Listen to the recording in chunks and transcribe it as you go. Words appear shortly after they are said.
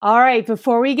All right,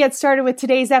 before we get started with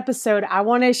today's episode, I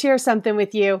want to share something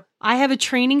with you. I have a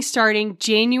training starting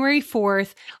January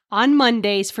 4th on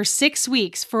Mondays for 6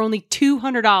 weeks for only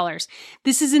 $200.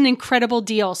 This is an incredible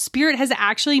deal. Spirit has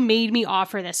actually made me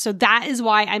offer this, so that is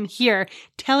why I'm here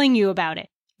telling you about it.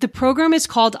 The program is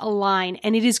called Align,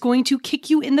 and it is going to kick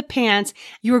you in the pants.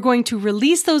 You are going to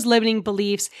release those limiting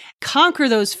beliefs, conquer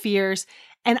those fears,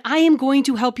 and I am going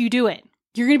to help you do it.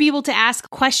 You're going to be able to ask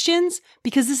questions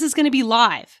because this is going to be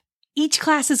live. Each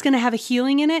class is going to have a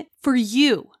healing in it for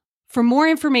you. For more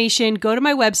information, go to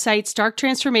my website, Stark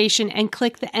Transformation, and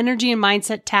click the Energy and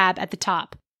Mindset tab at the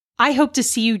top. I hope to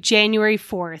see you January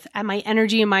 4th at my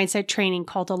Energy and Mindset training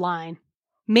called Align.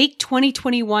 Make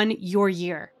 2021 your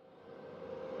year.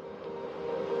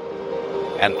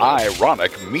 An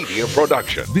ironic media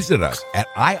production. Visit us at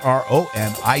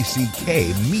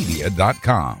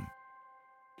ironickmedia.com.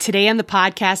 Today on the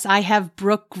podcast, I have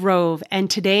Brooke Grove,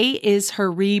 and today is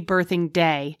her rebirthing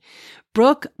day.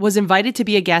 Brooke was invited to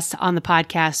be a guest on the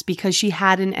podcast because she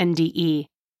had an NDE,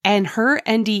 and her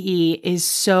NDE is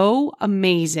so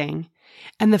amazing.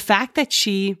 And the fact that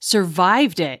she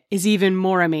survived it is even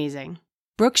more amazing.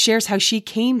 Brooke shares how she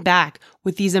came back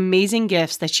with these amazing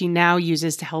gifts that she now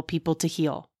uses to help people to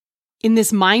heal. In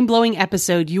this mind-blowing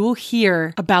episode, you will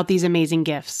hear about these amazing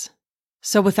gifts.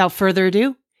 So without further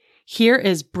ado, here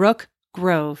is Brooke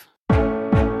Grove.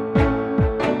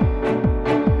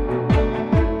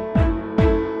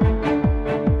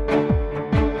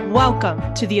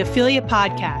 Welcome to the Affiliate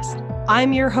Podcast.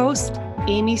 I'm your host,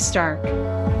 Amy Stark.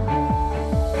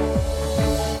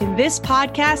 In this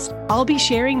podcast, I'll be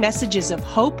sharing messages of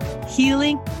hope,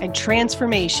 healing, and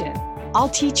transformation. I'll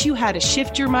teach you how to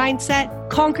shift your mindset,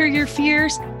 conquer your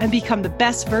fears, and become the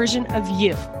best version of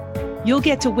you. You'll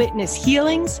get to witness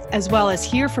healings as well as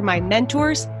hear from my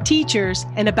mentors, teachers,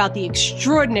 and about the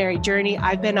extraordinary journey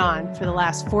I've been on for the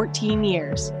last 14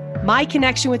 years. My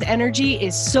connection with energy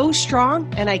is so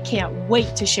strong, and I can't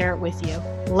wait to share it with you.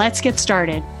 Let's get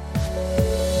started.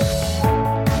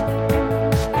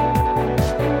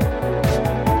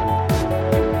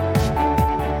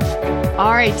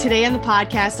 All right, today on the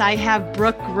podcast, I have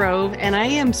Brooke Grove, and I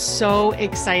am so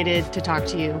excited to talk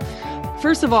to you.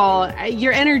 First of all,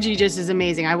 your energy just is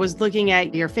amazing. I was looking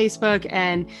at your Facebook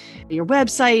and your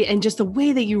website, and just the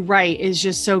way that you write is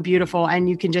just so beautiful. And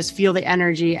you can just feel the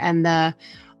energy, and the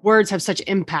words have such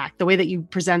impact, the way that you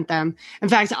present them. In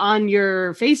fact, on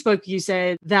your Facebook, you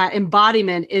said that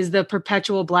embodiment is the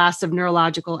perpetual blast of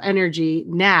neurological energy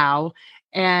now,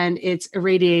 and it's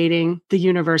irradiating the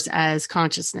universe as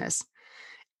consciousness.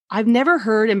 I've never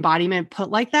heard embodiment put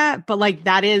like that, but like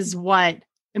that is what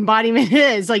embodiment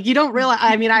is. Like you don't realize,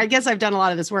 I mean, I guess I've done a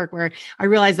lot of this work where I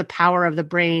realize the power of the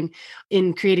brain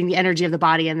in creating the energy of the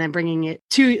body and then bringing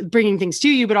things to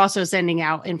you, but also sending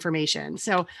out information.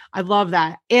 So I love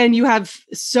that. And you have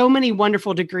so many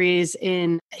wonderful degrees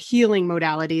in healing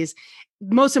modalities.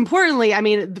 Most importantly, I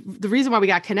mean, the reason why we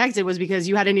got connected was because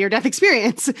you had a near-death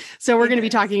experience. So we're going to be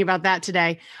talking about that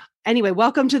today. Anyway,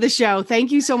 welcome to the show.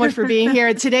 Thank you so much for being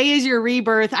here. Today is your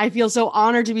rebirth. I feel so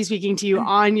honored to be speaking to you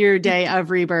on your day of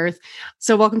rebirth.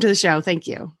 So welcome to the show. Thank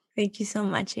you. Thank you so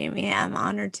much, Amy. I'm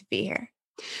honored to be here.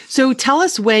 So tell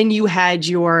us when you had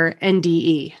your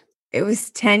NDE. It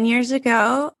was 10 years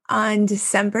ago on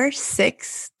December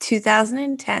 6th,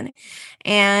 2010.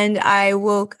 And I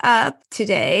woke up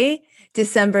today,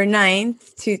 December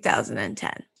 9th,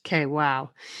 2010. Okay. Wow.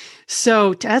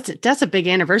 So that's a big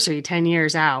anniversary, 10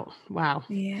 years out. Wow.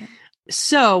 Yeah.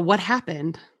 So what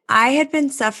happened? I had been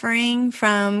suffering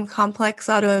from complex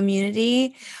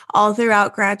autoimmunity all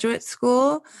throughout graduate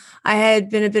school. I had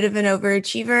been a bit of an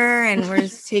overachiever and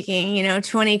was taking,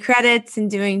 20 credits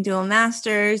and doing dual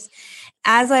masters.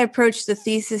 As I approached the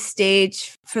thesis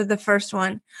stage for the first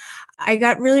one, I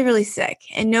got really, really sick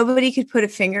and nobody could put a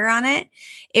finger on it.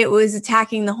 It was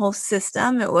attacking the whole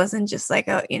system. It wasn't just like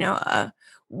a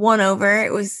one over.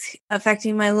 It was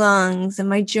affecting my lungs and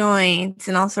my joints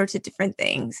and all sorts of different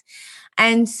things.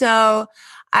 And so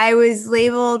I was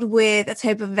labeled with a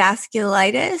type of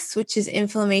vasculitis, which is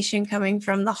inflammation coming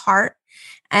from the heart,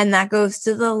 and that goes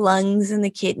to the lungs and the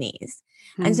kidneys.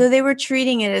 And so they were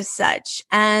treating it as such.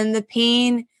 And the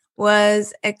pain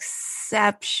was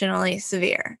exceptionally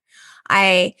severe.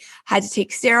 I had to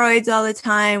take steroids all the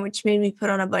time, which made me put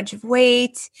on a bunch of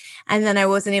weight. And then I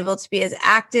wasn't able to be as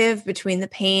active between the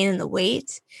pain and the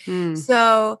weight.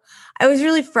 So I was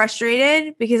really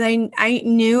frustrated because I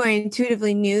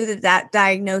intuitively knew that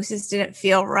diagnosis didn't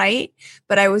feel right,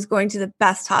 but I was going to the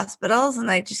best hospitals and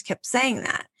I just kept saying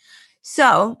that.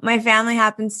 So my family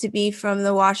happens to be from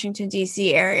the Washington,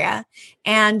 D.C. area,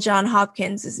 and Johns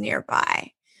Hopkins is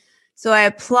nearby. So I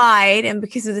applied, and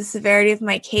because of the severity of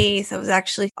my case, I was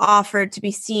actually offered to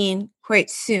be seen quite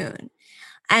soon.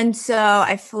 And so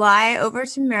I fly over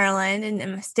to Maryland and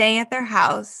I'm staying at their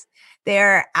house.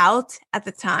 They're out at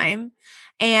the time.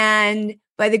 And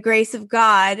by the grace of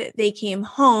God, they came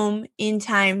home in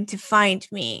time to find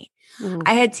me.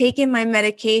 I had taken my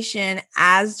medication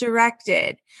as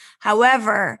directed.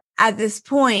 However, at this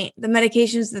point, the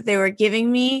medications that they were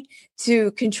giving me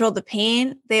to control the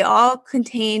pain, they all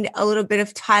contained a little bit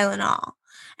of Tylenol.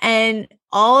 And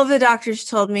all of the doctors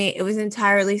told me it was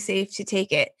entirely safe to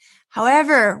take it.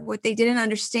 However, what they didn't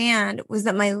understand was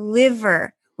that my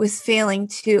liver was failing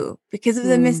too. Because of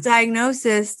the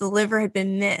misdiagnosis, the liver had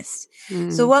been missed.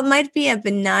 So what might be a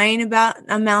benign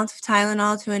amount of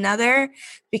Tylenol to another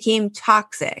became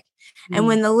toxic. And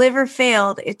when the liver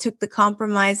failed, it took the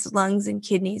compromised lungs and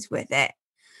kidneys with it.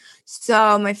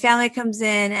 So my family comes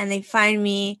in and they find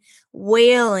me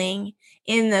wailing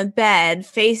in the bed,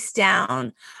 face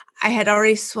down. I had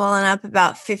already swollen up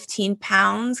about 15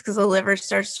 pounds because the liver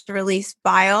starts to release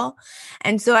bile.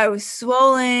 And so I was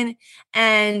swollen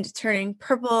and turning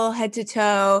purple head to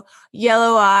toe,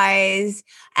 yellow eyes,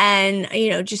 and,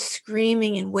 just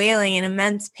screaming and wailing in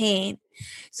immense pain.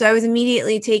 So I was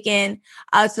immediately taken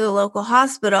out to the local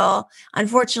hospital.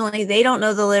 Unfortunately, they don't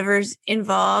know the liver's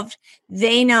involved.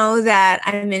 They know that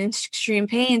I'm in extreme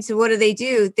pain. So what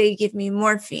do? They give me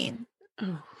morphine.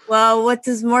 Well, what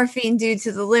does morphine do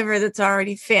to the liver that's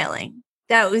already failing?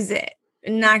 That was it.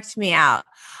 It knocked me out.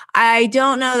 I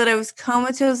don't know that I was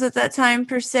comatose at that time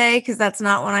per se, because that's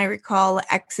not when I recall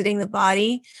exiting the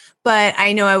body, but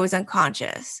I know I was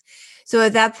unconscious. So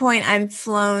at that point, I'm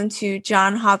flown to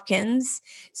Johns Hopkins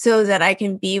so that I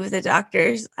can be with the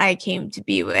doctors I came to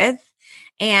be with.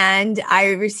 And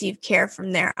I received care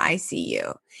from their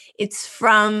ICU. It's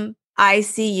from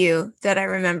ICU that I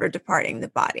remember departing the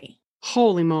body.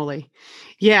 Holy moly.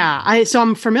 Yeah. So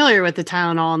I'm familiar with the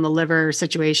Tylenol and the liver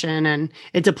situation, and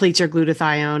it depletes your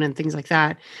glutathione and things like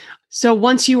that. So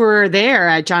once you were there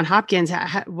at Johns Hopkins,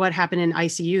 what happened in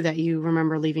ICU that you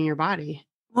remember leaving your body?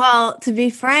 Well, to be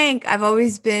frank, I've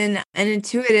always been an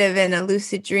intuitive and a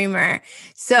lucid dreamer.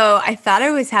 So I thought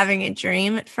I was having a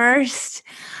dream at first,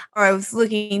 or I was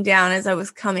looking down as I was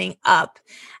coming up.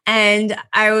 And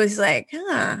I was like,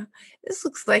 this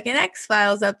looks like an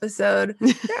X-Files episode.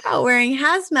 They're all wearing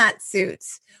hazmat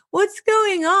suits. What's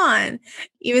going on?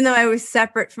 Even though I was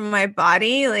separate from my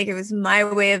body, like it was my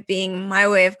way of being, my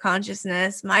way of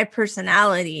consciousness, my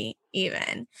personality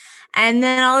even. And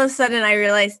then all of a sudden I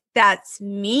realized that's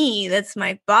me, that's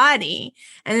my body.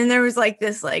 And then there was like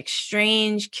this like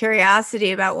strange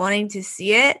curiosity about wanting to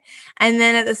see it. And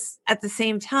then at the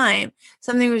same time,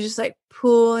 something was just like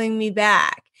pulling me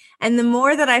back. And the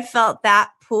more that I felt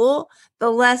that pull, the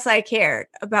less I cared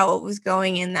about what was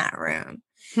going in that room.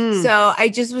 So I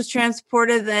just was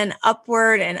transported then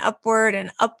upward and upward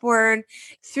and upward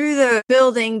through the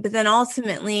building, but then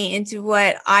ultimately into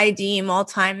what I deem all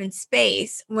time and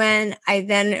space, when I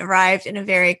then arrived in a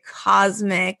very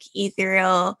cosmic,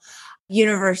 ethereal,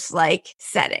 universe-like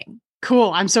setting.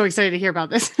 Cool. I'm so excited to hear about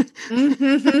this.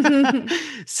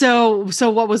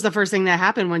 So what was the first thing that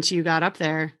happened once you got up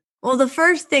there? Well, the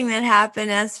first thing that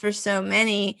happened, as for so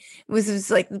many,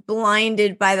 was like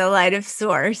blinded by the light of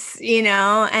source, but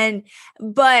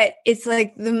it's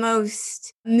like the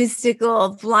most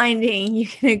mystical blinding you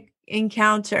can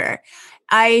encounter.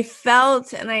 I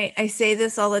felt, and I say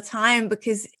this all the time,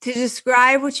 because to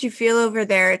describe what you feel over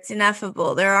there, it's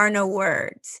ineffable. There are no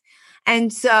words.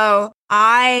 And so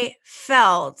I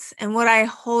felt, and what I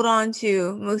hold on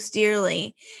to most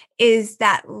dearly is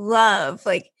that love.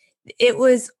 Like, it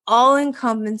was all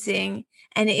encompassing,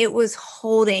 and it was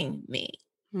holding me.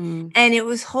 And it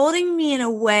was holding me in a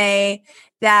way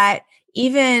that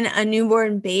even a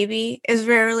newborn baby is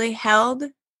rarely held,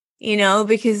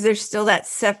 because there's still that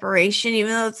separation,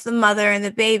 even though it's the mother and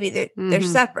the baby, they're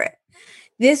separate.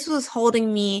 This was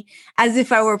holding me as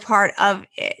if I were part of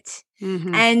it.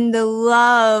 And the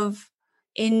love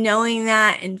in knowing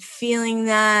that and feeling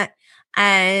that.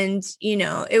 And,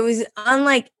 it was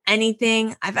unlike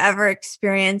anything I've ever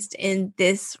experienced in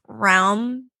this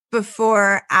realm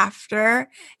before, after,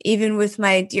 even with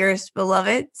my dearest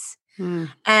beloveds.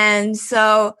 And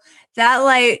so that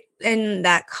light and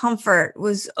that comfort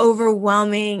was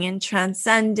overwhelming and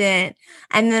transcendent.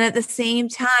 And then at the same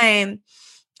time,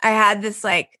 I had this,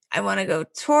 like, I want to go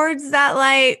towards that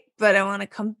light, but I want to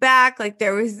come back. Like,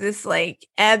 there was this like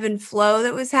ebb and flow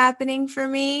that was happening for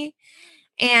me.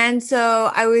 And so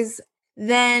I was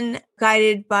then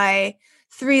guided by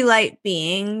 3 light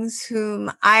beings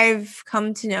whom I've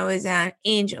come to know as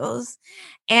angels.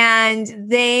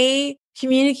 And they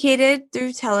communicated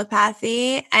through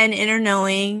telepathy and inner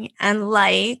knowing and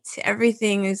light.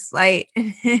 Everything is light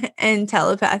and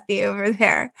telepathy over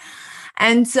there.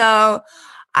 And so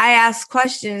I asked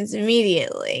questions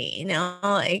immediately,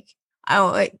 like,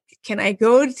 can I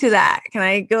go to that? Can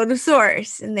I go to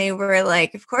source? And they were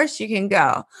like, of course you can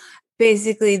go.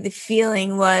 Basically, the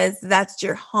feeling was that's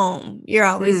your home. You're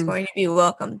always going to be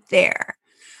welcome there.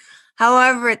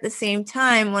 However, at the same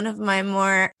time, one of my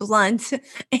more blunt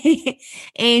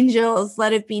angels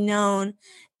let it be known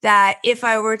that if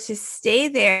I were to stay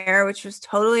there, which was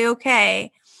totally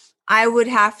okay, I would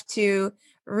have to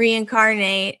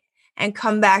reincarnate and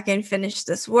come back and finish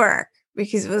this work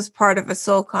because it was part of a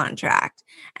soul contract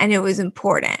and it was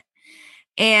important.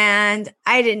 And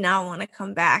I did not want to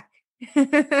come back.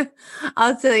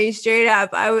 I'll tell you straight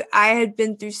up, I had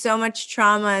been through so much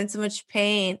trauma and so much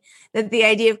pain that the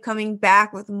idea of coming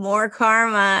back with more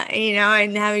karma,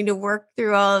 and having to work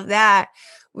through all of that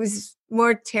was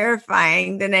more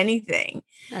terrifying than anything.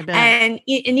 I bet. And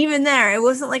even there, it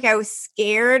wasn't like I was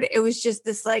scared. It was just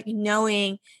this like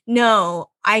knowing,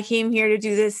 no, I came here to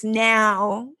do this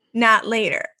now, not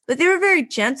later. But they were very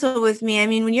gentle with me. I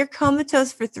mean, when you're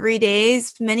comatose for 3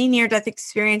 days, many near-death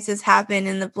experiences happen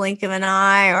in the blink of an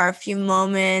eye or a few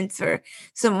moments, or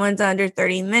someone's under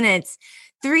 30 minutes.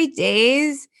 3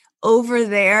 days over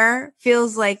there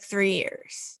feels like 3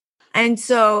 years. And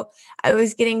so I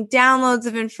was getting downloads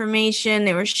of information.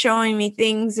 They were showing me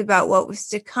things about what was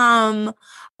to come,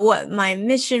 what my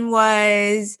mission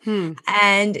was,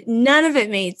 and none of it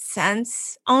made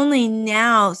sense. Only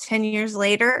now, 10 years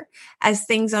later, as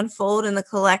things unfold in the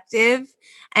collective,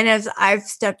 and as I've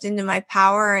stepped into my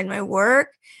power and my work,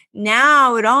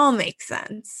 now it all makes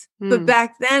sense. But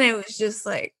back then it was just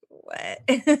like, what?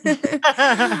 But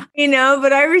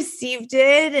I received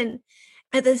it. And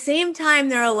at the same time,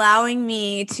 they're allowing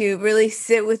me to really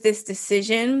sit with this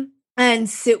decision and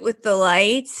sit with the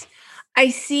light.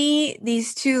 I see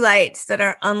these two lights that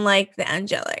are unlike the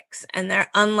angelics, and they're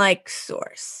unlike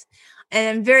source. And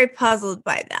I'm very puzzled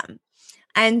by them.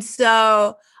 And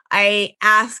so I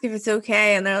ask if it's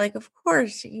okay. And they're like, of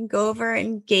course, you can go over and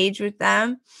engage with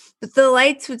them. But the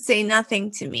lights would say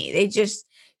nothing to me. They just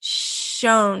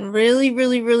shone really,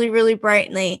 really, really, really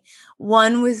brightly.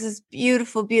 One was this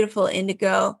beautiful, beautiful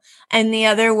indigo, and the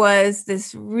other was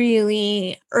this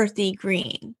really earthy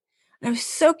green. And I was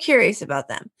so curious about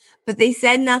them, but they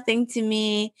said nothing to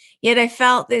me, yet I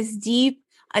felt this deep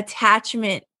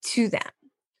attachment to them.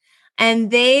 And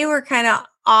they were kind of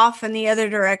off in the other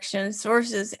direction.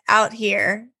 Sources out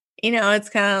here, it's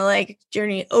kind of like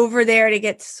journey over there to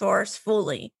get to source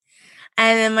fully.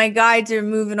 And then my guides are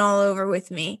moving all over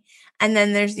with me. And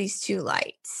then there's these two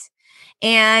lights.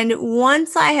 And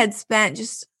once I had spent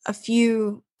just a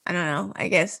few, I don't know, I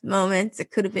guess moments,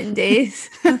 it could have been days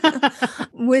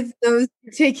with those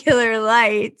particular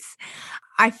lights,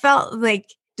 I felt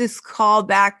like this call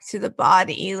back to the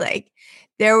body, like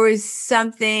there was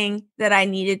something that I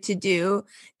needed to do.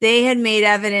 They had made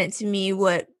evident to me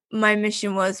what my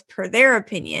mission was per their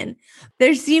opinion.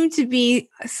 There seemed to be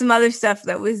some other stuff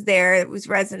that was there that was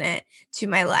resonant to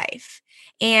my life.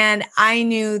 And I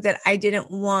knew that I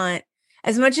didn't want,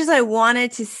 as much as I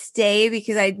wanted to stay,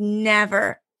 because I'd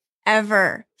never,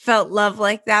 ever felt love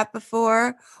like that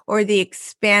before, or the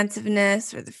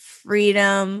expansiveness or the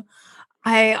freedom.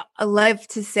 I love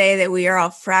to say that we are all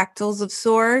fractals of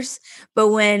source, but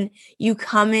when you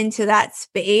come into that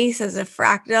space as a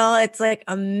fractal, it's like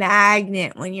a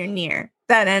magnet when you're near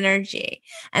that energy.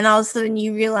 And all of a sudden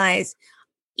you realize,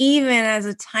 even as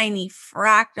a tiny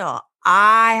fractal,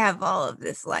 I have all of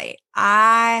this light.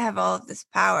 I have all of this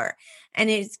power. And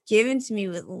it's given to me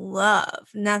with love,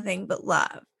 nothing but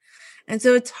love. And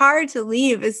so it's hard to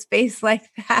leave a space like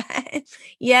that.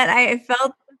 Yet I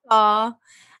felt the call.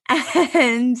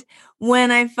 And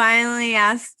when I finally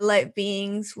asked the light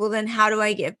beings, well, then how do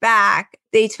I get back?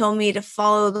 They told me to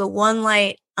follow the one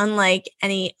light unlike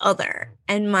any other.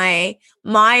 And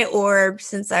my orb,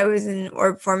 since I was in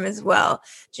orb form as well,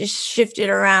 just shifted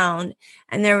around.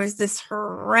 And there was this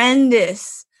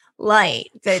horrendous light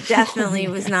that definitely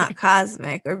was not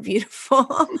cosmic or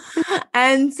beautiful.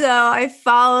 And so I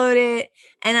followed it.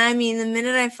 And I mean, the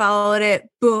minute I followed it,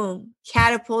 boom,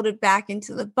 catapulted back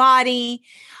into the body.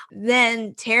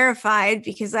 Then terrified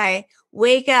because I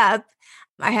wake up,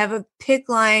 I have a PICC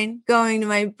line going to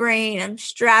my brain. I'm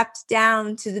strapped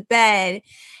down to the bed.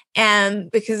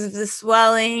 And because of the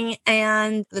swelling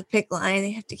and the PICC line,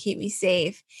 they have to keep me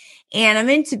safe. And I'm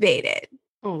intubated.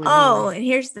 And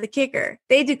here's the kicker.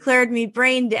 They declared me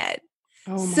brain dead.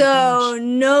 So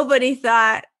nobody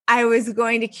thought I was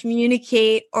going to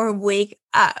communicate or wake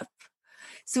up.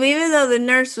 So even though the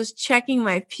nurse was checking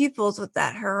my pupils with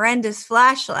that horrendous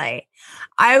flashlight,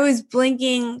 I was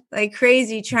blinking like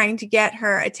crazy trying to get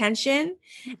her attention.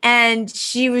 And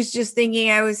she was just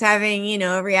thinking I was having,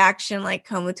 a reaction like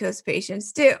comatose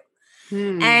patients do.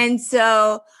 And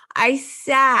so I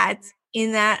sat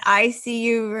in that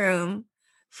ICU room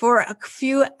for a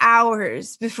few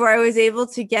hours before I was able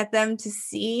to get them to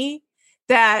see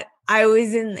that I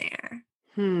was in there.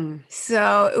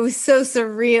 So it was so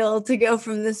surreal to go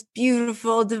from this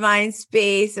beautiful divine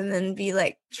space and then be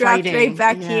like dropped right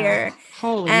back here.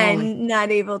 Holy and moly. Not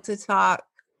able to talk.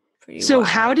 So wild.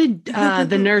 How did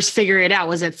the nurse figure it out?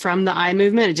 Was it from the eye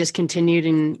movement? It just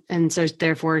continued and so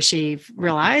therefore she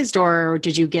realized, or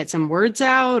did you get some words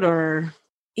out, or?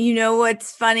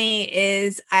 What's funny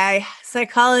is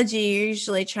psychology, you're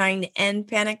usually trying to end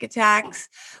panic attacks,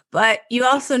 but you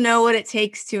also know what it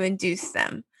takes to induce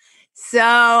them.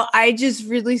 So I just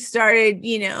really started,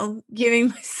 giving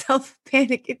myself a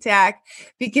panic attack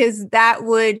because that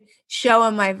would show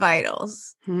on my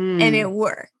vitals and it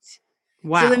worked.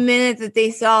 Wow. So the minute that they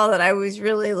saw that I was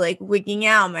really like wigging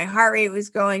out, my heart rate was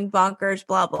going bonkers,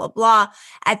 blah, blah, blah.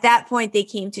 At that point, they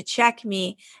came to check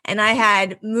me and I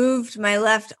had moved my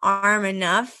left arm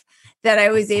enough that I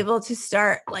was able to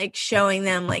start like showing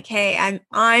them like, hey,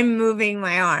 I'm moving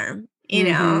my arm,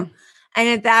 And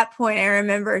at that point, I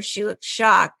remember she looked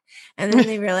shocked and then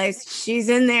they realized she's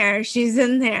in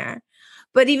there.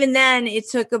 But even then it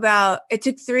took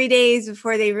 3 days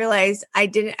before they realized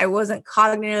I wasn't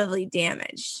cognitively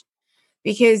damaged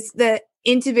because the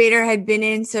intubator had been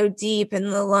in so deep and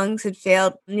the lungs had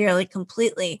failed nearly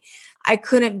completely. I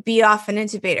couldn't be off an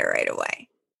intubator right away.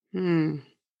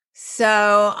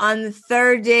 So on the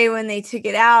third day when they took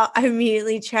it out, I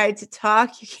immediately tried to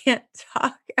talk. You can't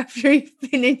talk after you've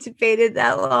been intubated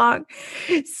that long.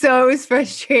 So it was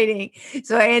frustrating.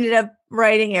 So I ended up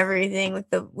writing everything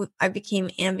I became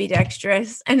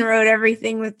ambidextrous and wrote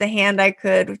everything with the hand I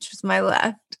could, which was my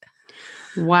left.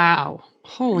 Wow.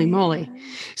 Holy moly.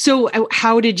 So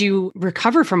how did you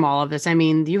recover from all of this? I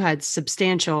mean, you had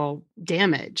substantial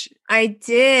damage. I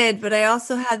did, but I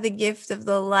also had the gift of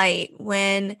the light.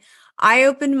 When I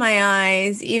opened my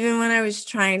eyes, even when I was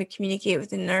trying to communicate with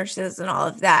the nurses and all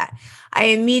of that, I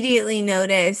immediately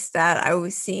noticed that I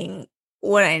was seeing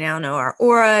what I now know are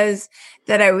auras,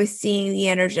 that I was seeing the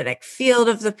energetic field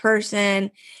of the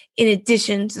person in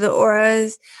addition to the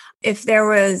auras. If there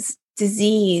was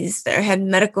disease, there had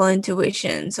medical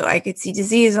intuition, so I could see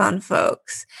disease on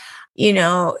folks.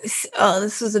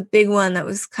 This was a big one that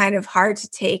was kind of hard to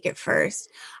take at first.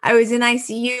 I was in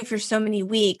ICU for so many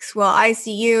weeks. Well,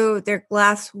 ICU, they're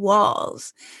glass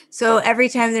walls. So every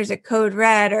time there's a code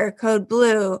red or a code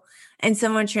blue and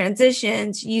someone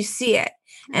transitions, you see it.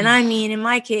 And I mean, in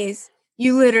my case,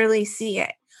 you literally see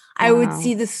it. I would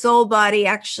see the soul body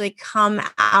actually come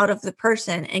out of the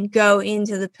person and go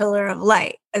into the pillar of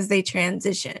light as they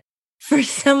transition. For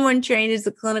someone trained as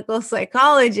a clinical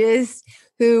psychologist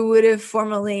who would have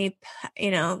formally,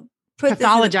 put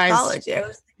pathologized.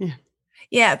 This in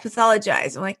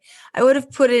pathologized. I'm like, I would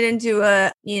have put it into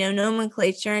a,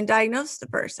 nomenclature and diagnosed the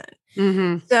person.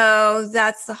 So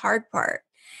that's the hard part.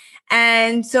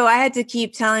 And so I had to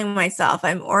keep telling myself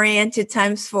I'm oriented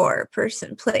times 4,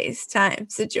 person, place, time,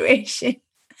 situation.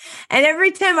 And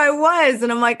every time I was,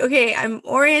 and I'm like, okay, I'm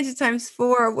oriented times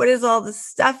 4. What is all the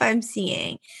stuff I'm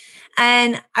seeing?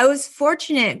 And I was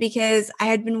fortunate because I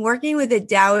had been working with a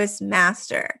Taoist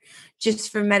master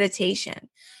just for meditation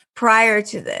prior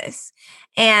to this.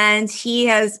 And he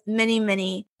has many,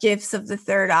 many gifts of the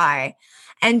third eye.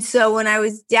 And so when I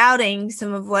was doubting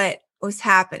some of what was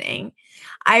happening,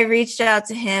 I reached out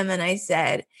to him and I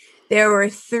said, there were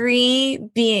 3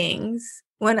 beings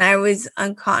when I was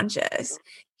unconscious.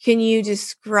 Can you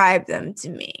describe them to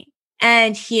me?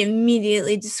 And he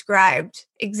immediately described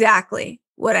exactly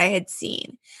what I had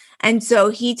seen. And so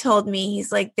he told me,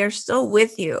 he's like, they're still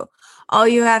with you. All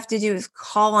you have to do is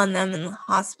call on them in the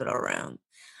hospital room.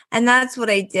 And that's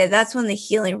what I did. That's when the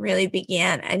healing really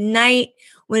began. At night,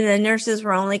 when the nurses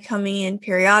were only coming in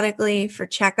periodically for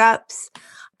checkups,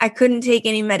 I couldn't take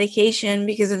any medication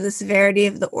because of the severity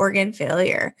of the organ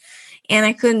failure. And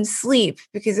I couldn't sleep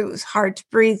because it was hard to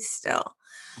breathe still.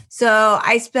 So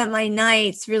I spent my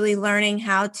nights really learning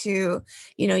how to,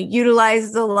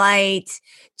 utilize the light,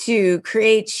 to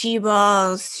create chi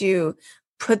balls, to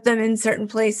put them in certain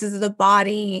places of the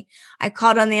body. I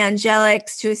called on the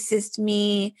angelics to assist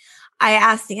me. I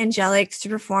asked the angelics to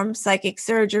perform psychic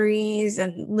surgeries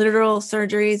and literal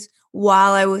surgeries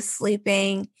while I was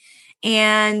sleeping.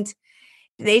 And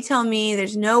they tell me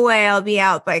there's no way I'll be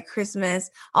out by Christmas.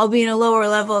 I'll be in a lower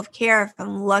level of care if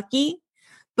I'm lucky.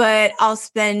 but I'll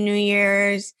spend New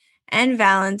Year's and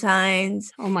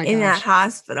Valentine's Oh my in that gosh.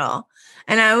 hospital.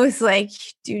 And I was like,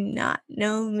 you do not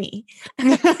know me.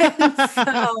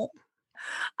 So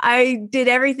I did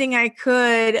everything I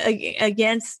could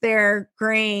against their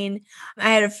grain. I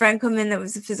had a friend come in that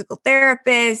was a physical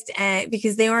therapist, and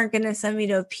because they weren't going to send me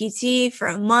to a PT for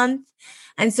a month.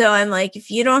 And so I'm like, if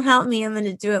you don't help me, I'm going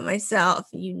to do it myself.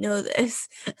 You know this.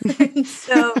 And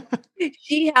so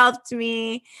she helped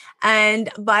me. And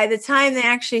by the time they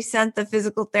actually sent the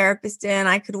physical therapist in,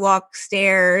 I could walk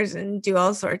stairs and do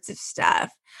all sorts of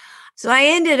stuff. So I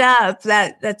ended up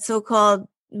that so-called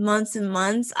months and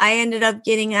months, I ended up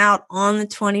getting out on the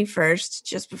 21st,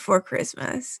 just before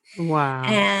Christmas. Wow.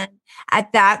 And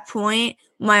at that point,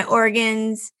 my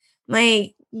organs,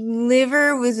 my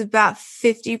liver was about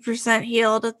 50%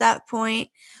 healed at that point.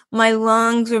 My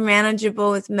lungs were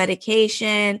manageable with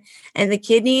medication, and the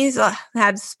kidneys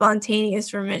had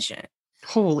spontaneous remission.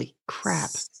 Holy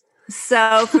crap.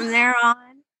 So from there on,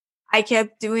 I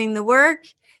kept doing the work,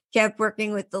 kept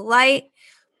working with the light.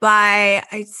 By,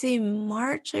 I'd say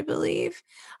March, I believe,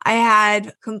 I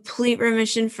had complete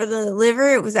remission for the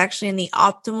liver. It was actually in the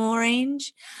optimal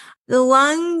range. The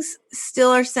lungs still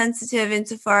are sensitive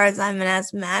insofar as I'm an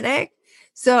asthmatic.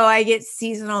 So I get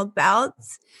seasonal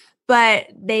bouts, but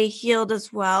they healed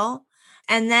as well.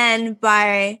 And then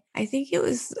by, I think it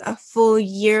was a full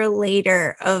year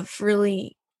later of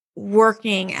really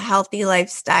working a healthy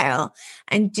lifestyle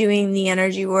and doing the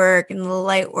energy work and the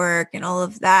light work and all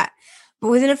of that. But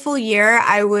within a full year,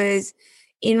 I was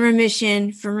in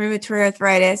remission from rheumatoid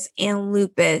arthritis and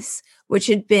lupus, which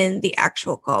had been the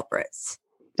actual culprits.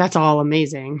 That's all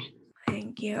amazing.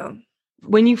 Thank you.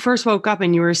 When you first woke up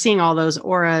and you were seeing all those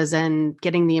auras and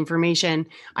getting the information,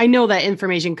 I know that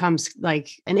information comes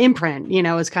like an imprint,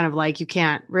 it's kind of like you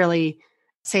can't really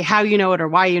say how you know it or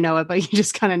why you know it, but you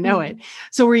just kind of know it.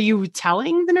 So were you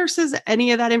telling the nurses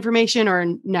any of that information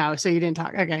or no? So you didn't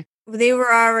talk. Okay. They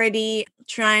were already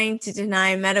trying to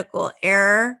deny medical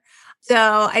error. So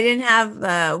I didn't have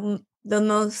the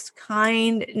most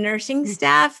kind nursing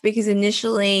staff, because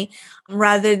initially,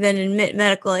 rather than admit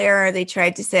medical error, they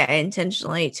tried to say I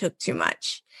intentionally took too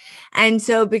much. And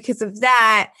so because of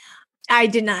that, I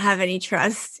did not have any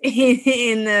trust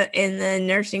in the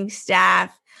nursing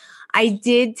staff. I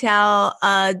did tell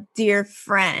a dear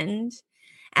friend,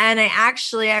 and I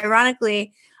actually,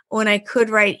 ironically, when I could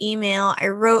write email, I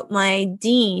wrote my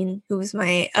dean, who was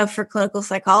my for clinical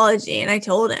psychology, and I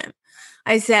told him,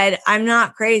 I said, I'm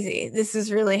not crazy. This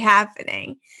is really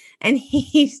happening. And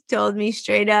he told me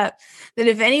straight up that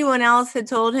if anyone else had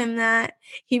told him that,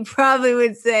 he probably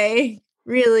would say,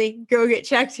 really, go get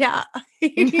checked out.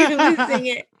 You're losing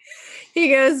it. He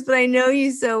goes, but I know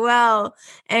you so well.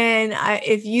 And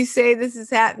if you say this is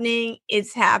happening,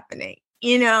 it's happening,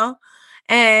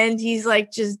 And he's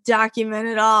like, just document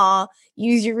it all.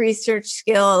 Use your research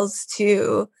skills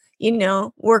to,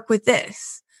 work with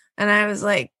this. And I was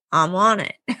like, I'm on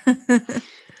it.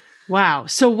 Wow.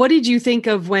 So what did you think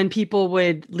of when people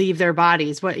would leave their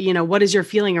bodies? What is your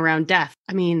feeling around death?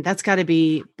 I mean, that's got to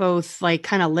be both like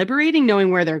kind of liberating knowing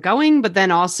where they're going, but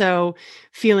then also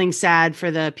feeling sad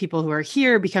for the people who are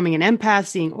here, becoming an empath,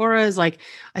 seeing auras. Like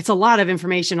it's a lot of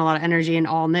information, a lot of energy, and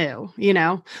all new,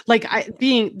 like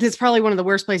this is probably one of the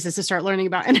worst places to start learning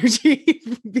about energy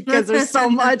because there's so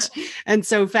much and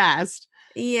so fast.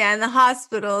 Yeah, and the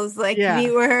hospital is like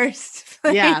the worst.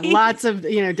 Yeah, lots of,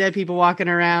 dead people walking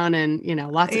around and,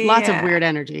 lots of weird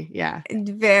energy. Yeah.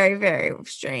 Very, very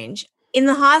strange. In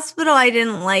the hospital, I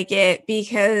didn't like it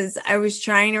because I was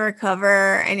trying to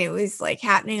recover and it was like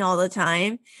happening all the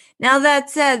time. Now, that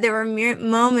said, there were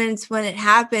moments when it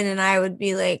happened and I would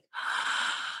be like,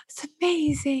 oh, it's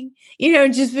amazing,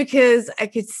 just because I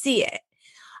could see it.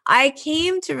 I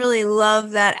came to really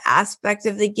love that aspect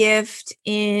of the gift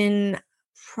in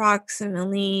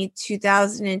approximately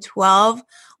 2012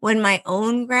 when my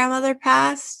own grandmother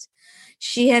passed.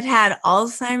 She had had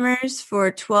Alzheimer's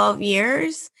for 12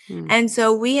 years. And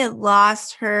so we had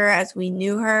lost her as we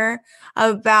knew her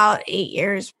about 8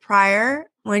 years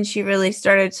prior, when she really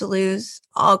started to lose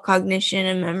all cognition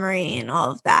and memory and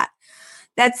all of that.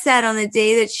 That said, on the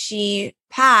day that she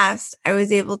passed, I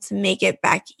was able to make it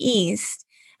back east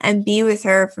and be with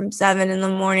her from 7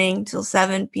 a.m. till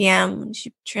 7 p.m. when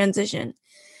she transitioned.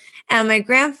 And my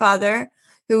grandfather,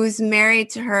 who was married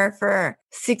to her for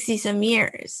 60 some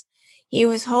years, he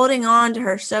was holding on to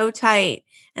her so tight,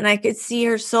 and I could see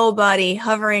her soul body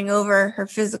hovering over her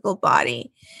physical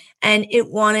body, and it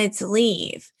wanted to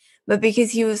leave. But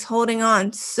because he was holding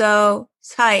on so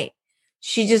tight,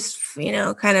 she just,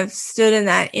 kind of stood in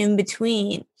that in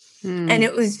between. And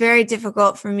it was very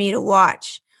difficult for me to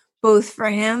watch. both for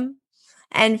him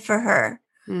and for her.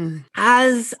 Mm.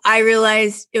 As I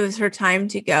realized it was her time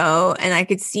to go, and I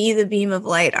could see the beam of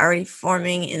light already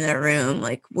forming in the room,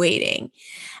 like waiting.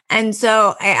 And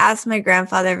so I asked my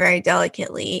grandfather very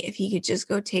delicately if he could just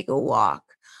go take a walk.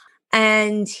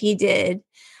 And he did.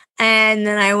 And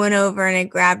then I went over and I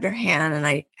grabbed her hand and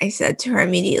I said to her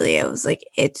immediately, I was like,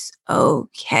 it's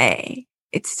okay.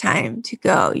 It's time to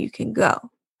go. You can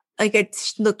go. Like,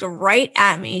 it looked right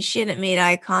at me. She hadn't made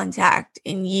eye contact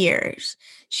in years.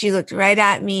 She looked right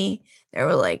at me. There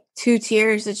were like 2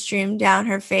 tears that streamed down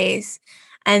her face.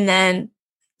 And then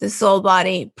the soul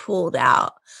body pulled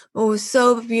out. What was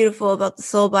so beautiful about the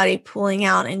soul body pulling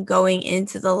out and going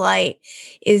into the light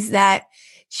is that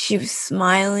she was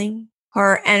smiling.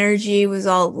 Her energy was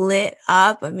all lit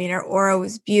up. I mean, her aura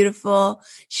was beautiful.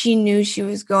 She knew she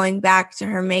was going back to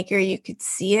her maker. You could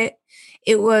see it.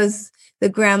 It was the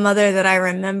grandmother that I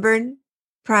remembered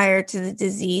prior to the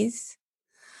disease.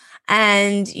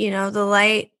 And, the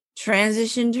light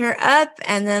transitioned her up,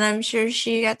 and then I'm sure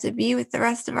she got to be with the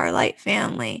rest of our light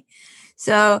family.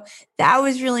 So that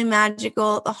was really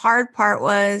magical. The hard part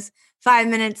was 5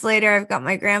 minutes later, I've got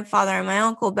my grandfather and my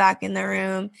uncle back in the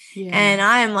room, and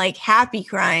I am like happy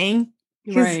crying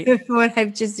because of what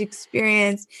I've just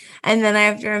experienced. And then I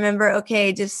have to remember,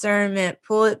 okay, discernment,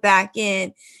 pull it back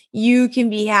in. You can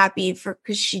be happy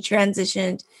because she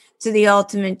transitioned to the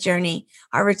ultimate journey,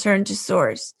 our return to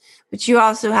source. But you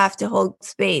also have to hold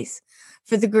space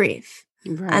for the grief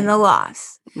and the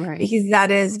loss, because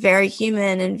that is very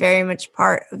human and very much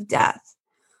part of death.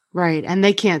 Right. And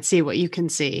they can't see what you can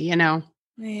see,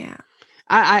 Yeah.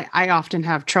 I often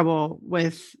have trouble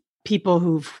with people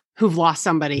who've lost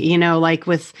somebody, like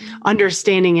with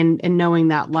understanding and knowing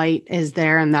that light is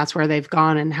there and that's where they've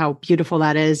gone and how beautiful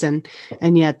that is. And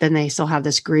yet then they still have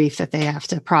this grief that they have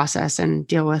to process and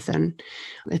deal with. And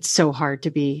it's so hard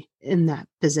to be in that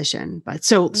position. But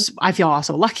so I feel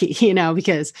also lucky,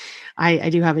 because I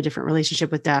do have a different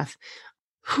relationship with death.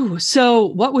 Whew. So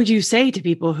what would you say to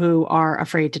people who are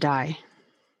afraid to die?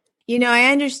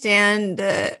 I understand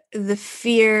the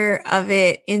fear of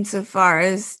it insofar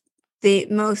as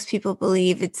most people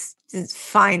believe it's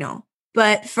final.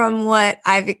 But from what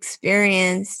I've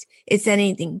experienced, it's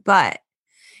anything but.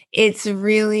 It's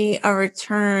really a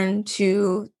return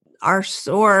to our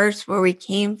source, where we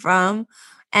came from.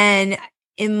 And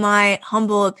in my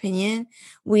humble opinion,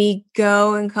 we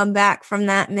go and come back from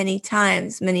that many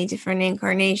times, many different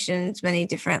incarnations, many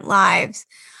different lives.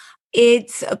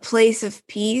 It's a place of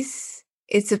peace.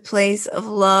 It's a place of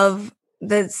love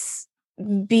that's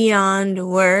beyond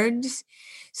words.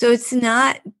 So it's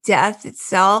not death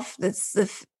itself that's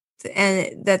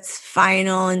that's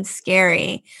final and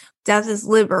scary. Death is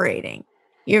liberating.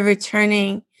 You're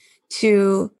returning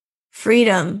to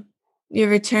freedom. You're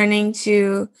returning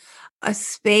to a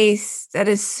space that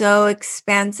is so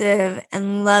expansive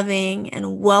and loving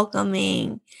and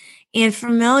welcoming and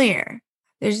familiar.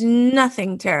 There's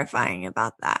nothing terrifying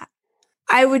about that.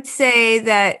 I would say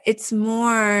that it's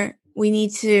more, we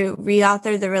need to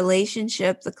reauthor the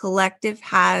relationship the collective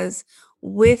has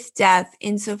with death,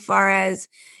 insofar as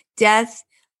death,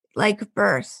 like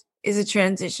birth, is a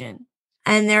transition.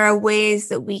 And there are ways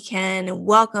that we can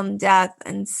welcome death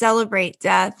and celebrate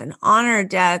death and honor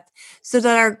death so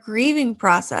that our grieving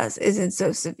process isn't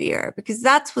so severe, because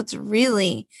that's what's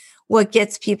really what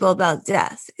gets people about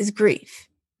death is grief.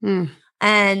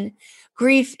 And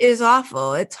grief is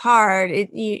awful. It's hard.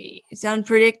 It's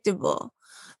unpredictable.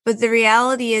 But the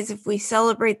reality is, if we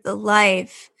celebrate the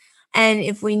life, and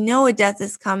if we know a death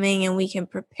is coming and we can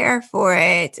prepare for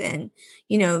it and,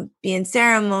 be in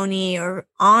ceremony or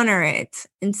honor it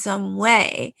in some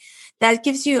way, that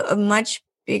gives you a much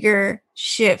bigger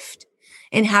shift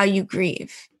in how you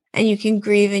grieve. And you can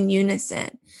grieve in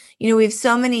unison. We have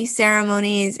so many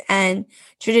ceremonies and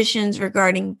traditions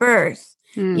regarding birth,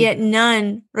 yet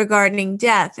none regarding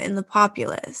death in the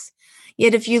populace.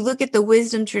 Yet if you look at the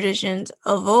wisdom traditions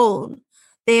of old,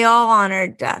 they all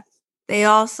honored death. They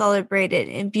all celebrated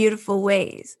in beautiful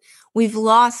ways. We've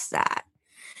lost that.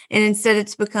 And instead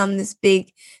it's become this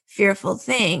big, fearful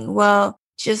thing. Well,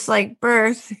 just like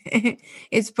birth,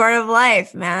 it's part of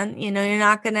life, man. You're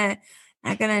not gonna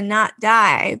not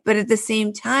die. But at the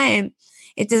same time,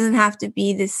 it doesn't have to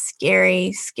be this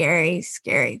scary, scary,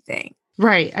 scary thing.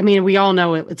 Right. I mean, we all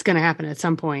know it's going to happen at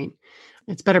some point.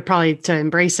 It's better probably to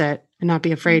embrace it and not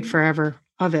be afraid forever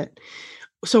of it.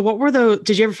 So what were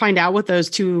did you ever find out what those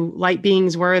 2 light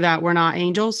beings were that were not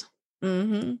angels?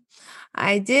 Mm-hmm.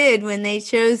 I did, when they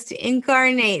chose to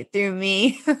incarnate through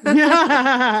me.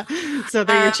 So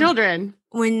they're your children.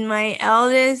 When my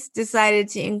eldest decided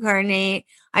to incarnate,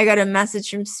 I got a message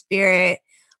from Spirit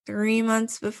 3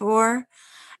 months before,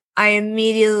 I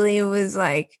immediately was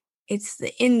like, it's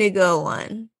the indigo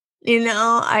one.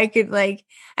 I could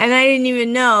and I didn't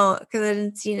even know because I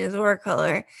didn't see his aura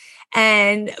color.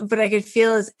 But I could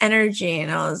feel his energy,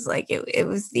 and I was like, it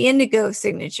was the indigo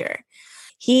signature.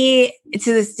 He,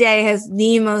 to this day, has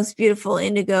the most beautiful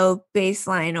indigo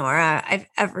baseline aura I've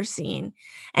ever seen.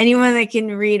 Anyone that can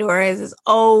read auras is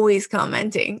always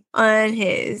commenting on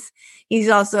his. He's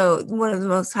also one of the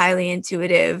most highly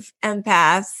intuitive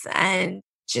empaths and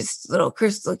just little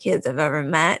crystal kids I've ever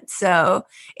met. So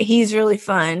he's really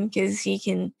fun because he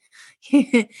can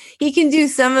he can do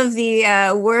some of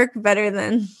the work better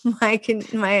than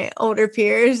my older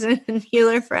peers and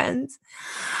healer friends.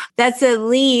 That's a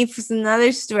Leaf. It's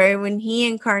another story. When he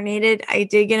incarnated, I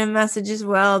did get a message as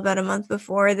well about a month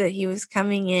before that he was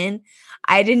coming in.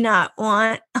 I did not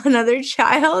want another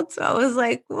child. So I was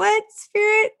like, what,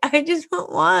 spirit? I just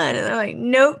want one. And they're like,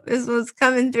 nope, this one's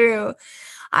coming through.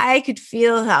 I could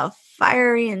feel how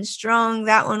fiery and strong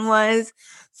that one was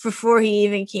before he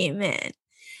even came in.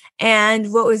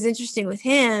 And what was interesting with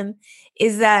him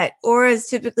is that auras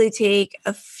typically take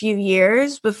a few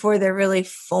years before they're really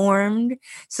formed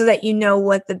so that you know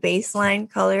what the baseline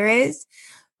color is.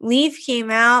 Leaf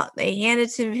came out, they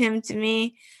handed him to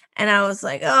me, and I was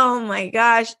like, oh my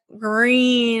gosh,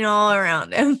 green all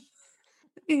around him.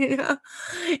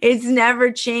 It's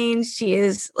never changed. He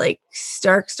is like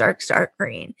stark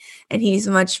green. And he's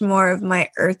much more of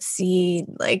my earthseed,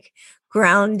 like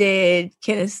grounded,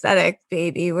 kinesthetic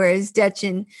baby, whereas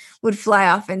Detchen would fly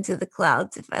off into the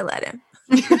clouds if I let him.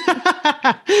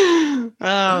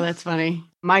 Oh, that's funny.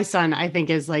 My son, I think,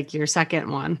 is like your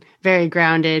second one. Very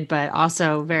grounded, but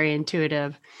also very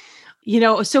intuitive.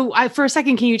 So for a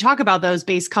second, can you talk about those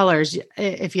base colors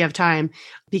if you have time?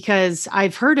 Because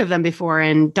I've heard of them before,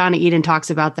 and Donna Eden talks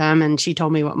about them, and she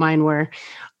told me what mine were.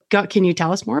 Can you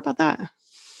tell us more about that?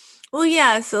 Well,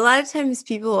 yeah. So a lot of times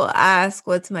people will ask,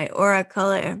 what's my aura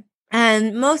color?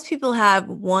 And most people have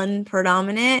one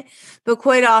predominant, but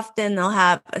quite often they'll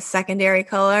have a secondary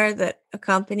color that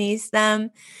accompanies them.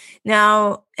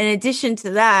 Now, in addition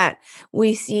to that,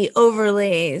 we see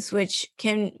overlays,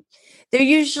 they're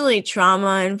usually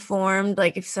trauma informed,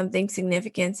 like if something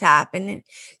significant's happened.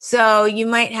 So you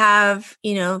might have,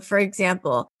 for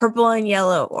example, purple and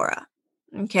yellow aura.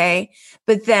 Okay.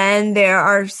 But then there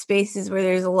are spaces where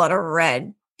there's a lot of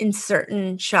red in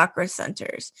certain chakra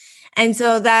centers. And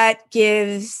so that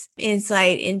gives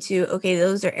insight into, okay,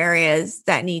 those are areas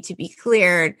that need to be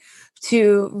cleared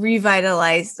to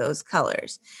revitalize those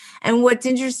colors. And what's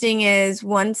interesting is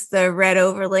once the red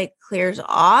overlay clears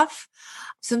off,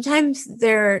 sometimes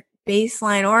their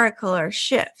baseline aura color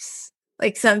shifts.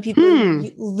 Like some people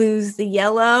lose the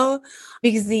yellow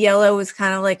because the yellow was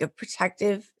kind of like a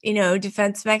protective,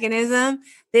 defense mechanism.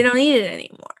 They don't need it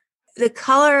anymore. The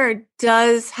color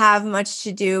does have much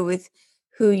to do with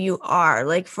who you are.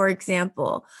 Like, for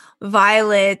example,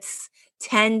 violets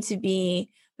tend to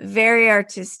be very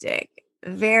artistic,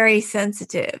 very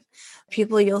sensitive.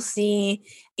 People you'll see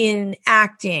in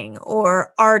acting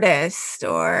or artists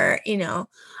or,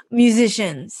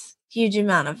 musicians, huge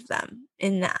amount of them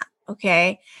in that.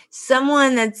 Okay.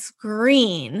 Someone that's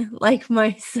green, like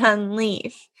my son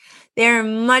Leaf, they're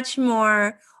much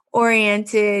more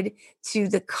oriented to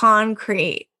the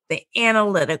concrete, the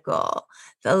analytical,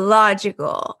 the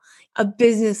logical, a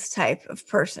business type of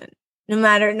person. No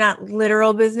matter, not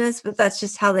literal business, but that's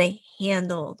just how they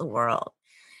handle the world.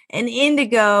 And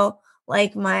indigo,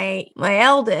 like my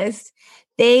eldest,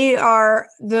 they are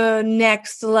the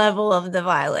next level of the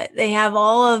violet. They have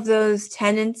all of those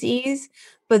tendencies,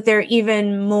 but they're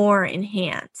even more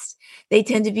enhanced. They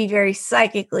tend to be very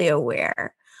psychically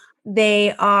aware.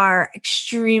 They are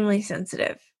extremely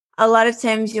sensitive. A lot of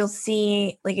times you'll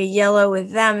see like a yellow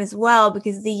with them as well,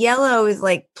 because the yellow is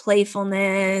like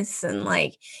playfulness and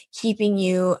like keeping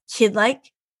you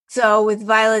kid-like. So with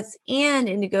violets and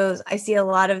indigos, I see a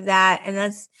lot of that. And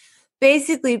that's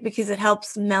basically because it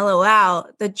helps mellow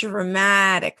out the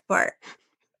dramatic part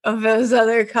of those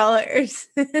other colors.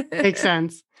 Makes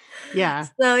sense. Yeah.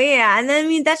 So yeah. And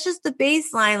then, that's just the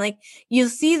baseline. Like you'll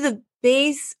see the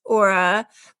base aura,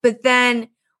 but then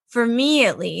for me,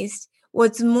 at least,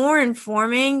 what's more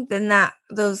informing than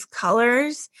those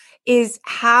colors is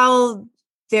how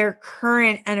their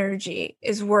current energy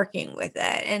is working with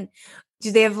it. And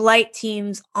do they have light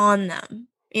teams on them,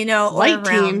 Light or around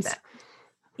teams. them?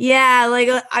 Yeah, like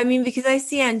I mean, because I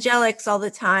see angelics all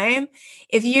the time.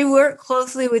 If you work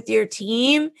closely with your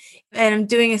team and I'm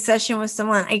doing a session with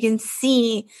someone, I can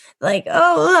see like,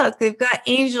 oh, look, they've got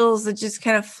angels that just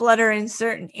kind of flutter in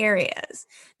certain areas.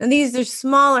 Now, these are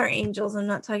smaller angels. I'm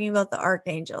not talking about the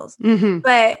archangels,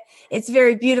 but it's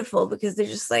very beautiful because they're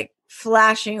just like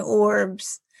flashing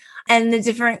orbs, and the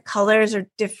different colors are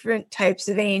different types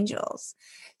of angels.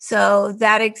 So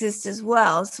that exists as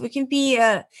well. So it can be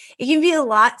a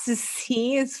lot to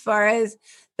see as far as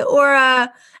the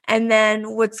aura and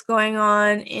then what's going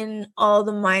on in all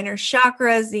the minor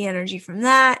chakras, the energy from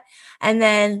that, and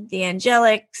then the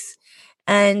angelics.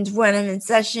 And when I'm in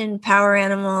session, power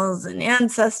animals and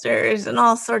ancestors and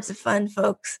all sorts of fun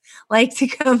folks like to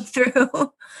come through.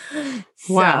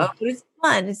 Wow. But it's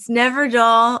fun. It's never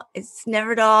dull. It's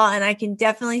never dull. And I can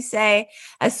definitely say,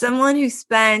 as someone who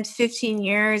spent 15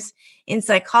 years in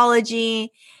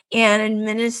psychology and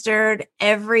administered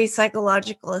every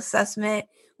psychological assessment,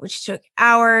 which took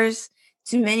hours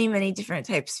to many, many different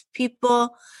types of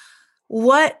people,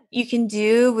 what you can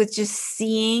do with just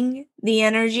seeing the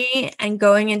energy and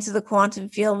going into the quantum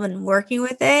field and working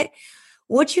with it,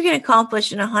 what you can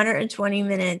accomplish in 120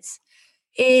 minutes,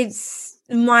 it's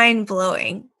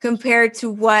mind-blowing compared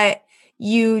to what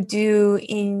you do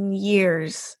in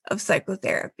years of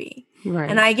psychotherapy. Right.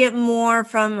 And I get more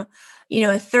from, a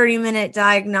 30-minute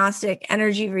diagnostic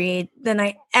energy read than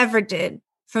I ever did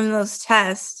from those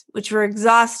tests, which were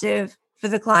exhaustive for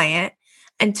the client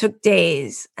and took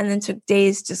days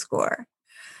to score.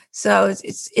 So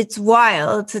it's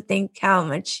wild to think how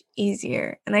much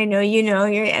easier. And I know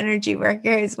your energy worker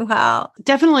as well.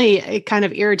 Definitely kind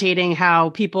of irritating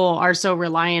how people are so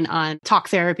reliant on talk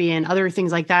therapy and other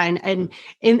things like that. And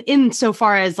in so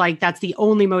far as like that's the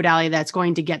only modality that's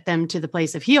going to get them to the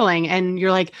place of healing. And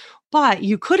you're like, but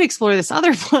you could explore this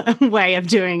other way of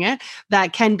doing it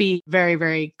that can be very,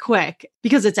 very quick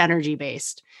because it's energy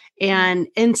based. And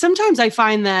sometimes I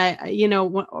find that,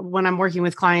 when I'm working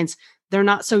with clients, they're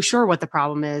not so sure what the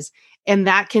problem is. And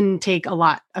that can take a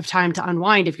lot of time to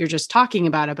unwind if you're just talking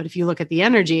about it. But if you look at the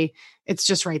energy, it's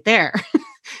just right there.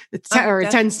 It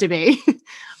tends to be.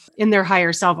 And their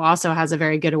higher self also has a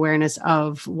very good awareness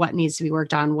of what needs to be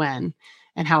worked on when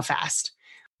and how fast.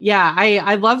 Yeah,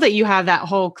 I love that you have that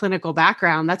whole clinical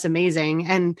background. That's amazing.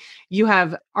 And you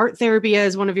have art therapy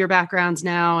as one of your backgrounds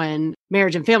now and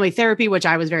marriage and family therapy, which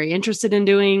I was very interested in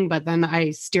doing, but then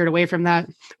I steered away from that.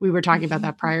 We were talking about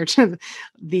that prior to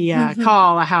the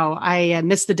call, how I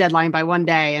missed the deadline by one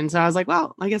day. And so I was like,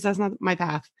 well, I guess that's not my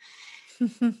path.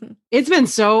 It's been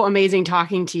so amazing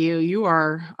talking to you. You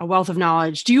are a wealth of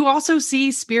knowledge. Do you also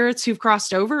see spirits who've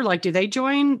crossed over? Like, do they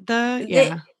join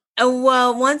the,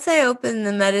 Well, once I opened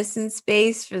the medicine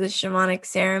space for the shamanic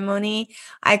ceremony,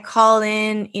 I called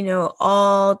in,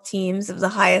 all teams of the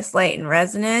highest light and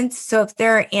resonance. So if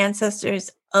there are ancestors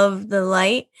of the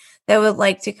light that would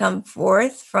like to come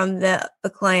forth from the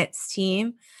client's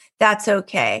team, that's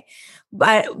okay.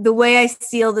 But the way I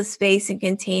seal the space and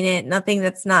contain it, nothing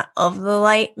that's not of the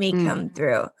light may come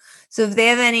through. So if they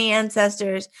have any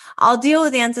ancestors, I'll deal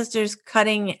with ancestors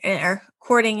cutting or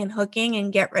cording and hooking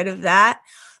and get rid of that.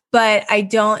 But I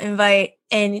don't invite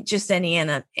any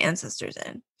ancestors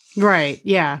in. Right.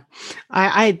 Yeah.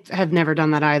 I have never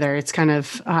done that either. It's kind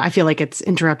of, I feel like it's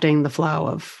interrupting the flow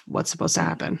of what's supposed to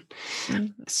happen.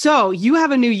 Mm-hmm. So you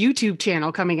have a new YouTube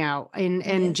channel coming out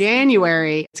in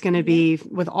January. It's going to be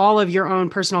with all of your own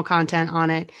personal content on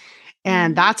it.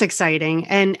 And that's exciting.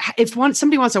 And if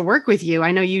somebody wants to work with you,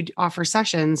 I know you offer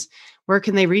sessions. Where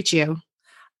can they reach you?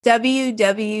 www.Brooke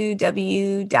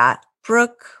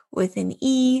with an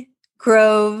E,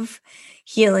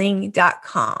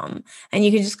 grovehealing.com. And you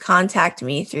can just contact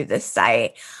me through the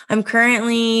site. I'm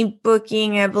currently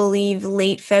booking, I believe,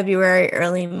 late February,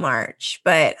 early March,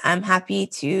 but I'm happy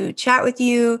to chat with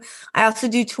you. I also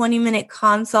do 20-minute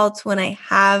consults when I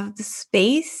have the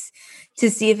space to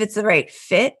see if it's the right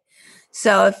fit.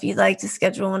 So if you'd like to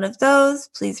schedule one of those,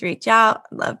 please reach out.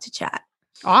 I'd love to chat.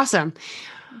 Awesome.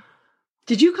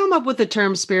 Did you come up with the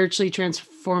term spiritually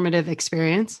transformative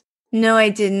experience? No, I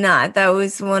did not. That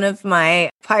was one of my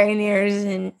pioneers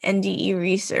in NDE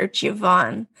research,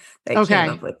 Yvonne, that came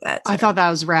up with that term. I thought that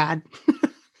was rad.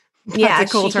 Yeah,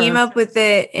 cool she came up with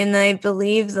it in, I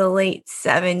believe, the late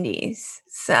 70s.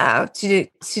 So to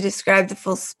describe the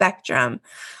full spectrum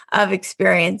of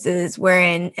experiences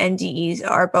wherein NDEs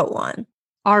are but one.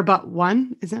 Are but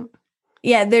one? Is that?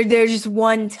 Yeah, they're just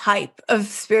one type of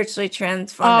spiritually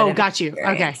transformative. Oh, got you.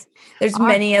 Experience. Okay. There's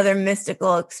many other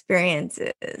mystical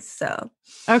experiences. So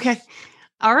okay.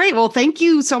 All right. Well, thank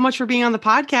you so much for being on the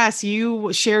podcast.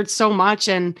 You shared so much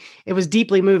and it was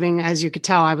deeply moving. As you could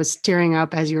tell, I was tearing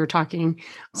up as you were talking.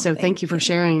 So thank you for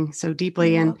sharing so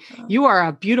deeply. You're And welcome. you are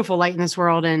a beautiful light in this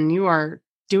world and you are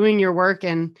doing your work.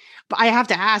 But I have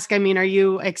to ask, I mean, are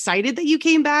you excited that you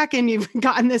came back and you've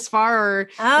gotten this far or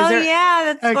Oh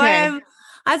yeah, okay.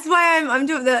 that's why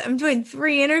I'm doing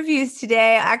 3 interviews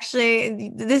today.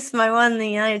 Actually, this is my one in the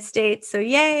United States. So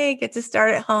yay, get to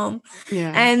start at home.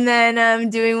 Yeah. And then I'm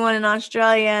doing one in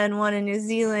Australia and one in New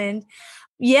Zealand.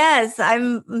 Yes,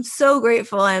 I'm so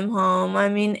grateful I'm home. I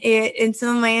mean, in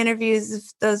some of my interviews,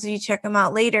 if those of you check them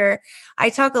out later, I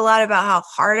talk a lot about how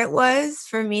hard it was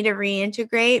for me to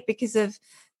reintegrate because of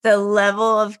the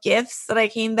level of gifts that I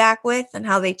came back with and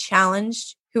how they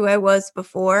challenged who I was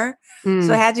before.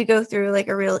 So I had to go through like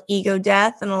a real ego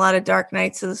death and a lot of dark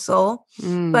nights of the soul.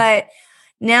 But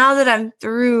now that I'm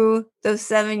through those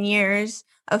 7 years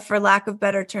of, for lack of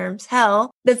better terms,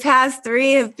 hell, the past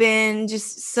 3 have been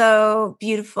just so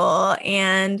beautiful.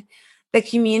 And the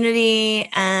community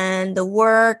and the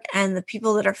work and the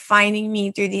people that are finding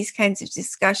me through these kinds of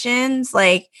discussions,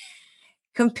 like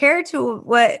compared to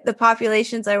what the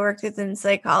populations I worked with in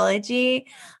psychology,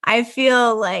 I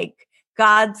feel like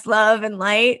God's love and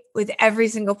light with every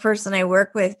single person I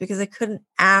work with because I couldn't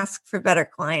ask for better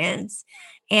clients.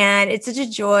 And it's such a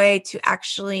joy to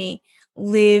actually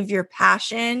live your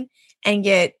passion and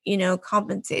get,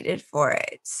 compensated for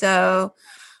it. So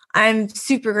I'm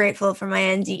super grateful for my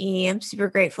NDE. I'm super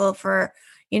grateful for,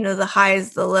 the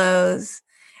highs, the lows.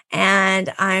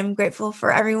 And I'm grateful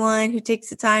for everyone who takes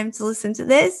the time to listen to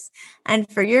this and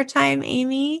for your time,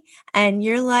 Amy, and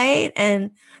your light.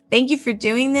 And thank you for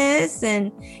doing this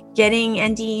and getting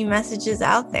NDE messages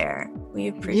out there. We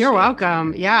appreciate it. You're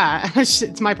welcome. Yeah,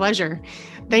 it's my pleasure.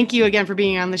 Thank you again for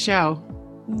being on the show.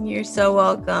 You're so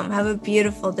welcome. Have a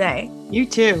beautiful day. You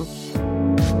too.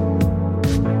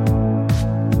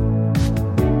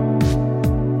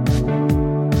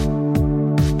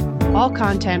 All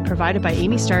content provided by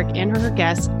Amy Stark and her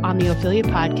guests on the Ophelia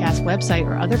Podcast website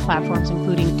or other platforms,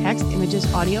 including text,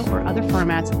 images, audio, or other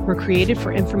formats, were created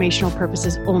for informational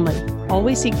purposes only.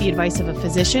 Always seek the advice of a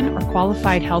physician or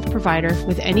qualified health provider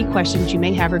with any questions you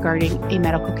may have regarding a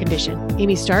medical condition.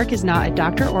 Amy Stark is not a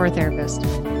doctor or a therapist.